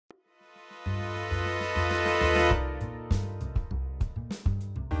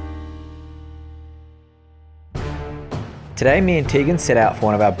Today me and Tegan set out for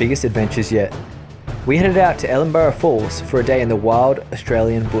one of our biggest adventures yet. We headed out to Ellenborough Falls for a day in the wild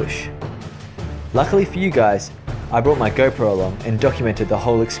Australian bush. Luckily for you guys, I brought my GoPro along and documented the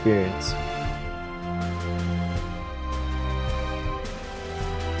whole experience.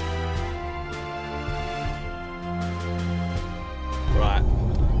 Right,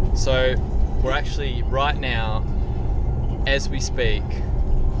 so we're actually right now, as we speak,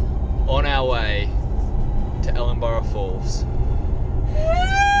 on our way to Ellenborough Falls.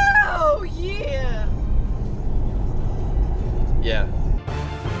 Oh yeah! Yeah.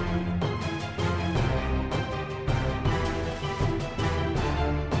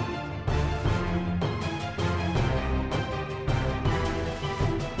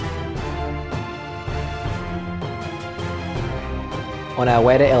 On our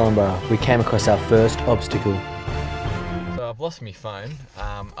way to Ellenborough, we came across our first obstacle. So I've lost my phone.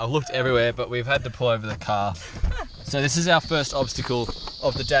 I've looked everywhere, but we've had to pull over the car. So this is our first obstacle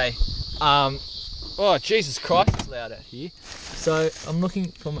of the day. Oh Jesus Christ, it's loud out here. So I'm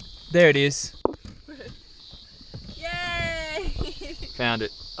looking from, there it is. Yay! Found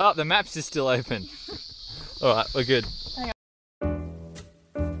it. Oh, the maps is still open. All right, we're good.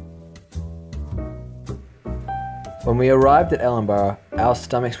 When we arrived at Ellenborough, our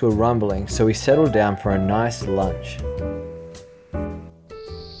stomachs were rumbling, so we settled down for a nice lunch.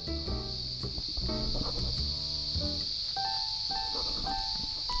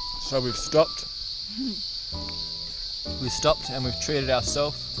 So we've stopped. We've stopped and we've treated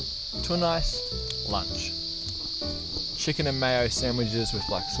ourselves to a nice lunch. Chicken and mayo sandwiches with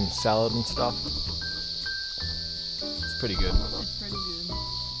like some salad and stuff. It's pretty good. It's pretty good.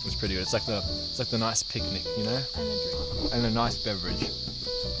 It's pretty good. It's like the nice picnic, you know? And a drink. And a nice beverage.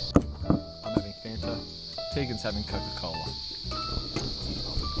 I'm having Fanta. Tegan's having Coca-Cola.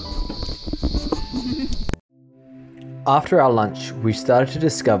 After our lunch, we started to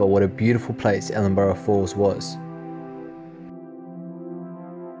discover what a beautiful place Ellenborough Falls was.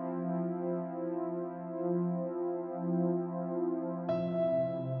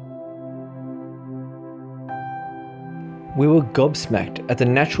 We were gobsmacked at the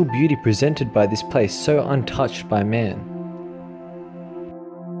natural beauty presented by this place so untouched by man.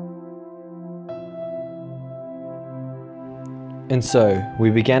 And so, we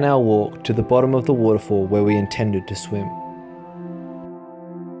began our walk to the bottom of the waterfall where we intended to swim.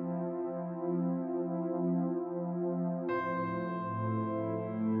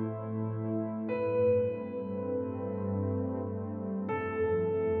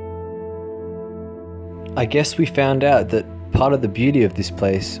 I guess we found out that part of the beauty of this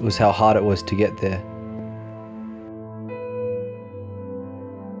place was how hard it was to get there.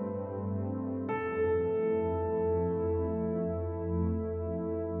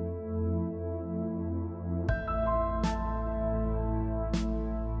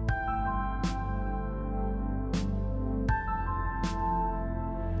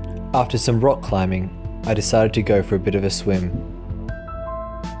 After some rock climbing, I decided to go for a bit of a swim.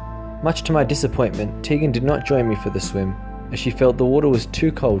 Much to my disappointment, Tegan did not join me for the swim, as she felt the water was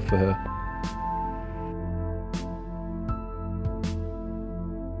too cold for her.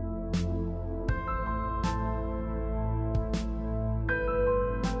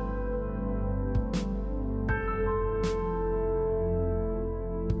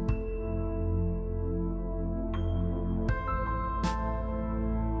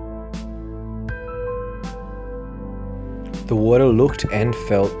 The water looked and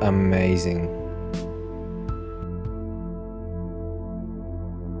felt amazing.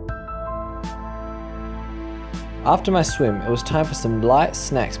 After my swim, it was time for some light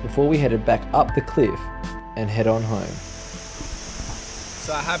snacks before we headed back up the cliff and head on home.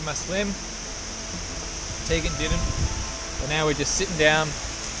 So I had my swim. Tegan didn't. But now we're just sitting down,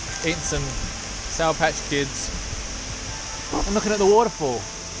 eating some Sour Patch Kids and looking at the waterfall.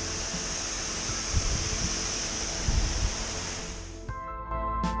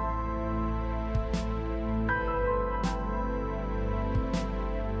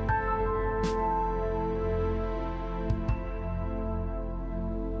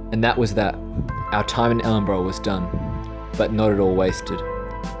 And that was that. Our time in Ellenborough was done, but not at all wasted,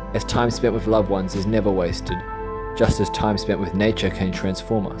 as time spent with loved ones is never wasted, just as time spent with nature can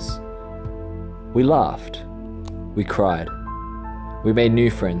transform us. We laughed, we cried, we made new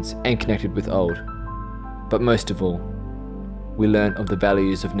friends and connected with old, but most of all, we learned of the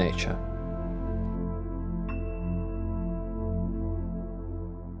values of nature.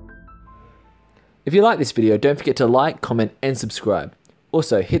 If you like this video, don't forget to like, comment and subscribe.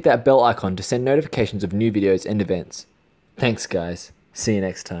 Also, hit that bell icon to send notifications of new videos and events. Thanks guys, see you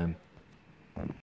next time.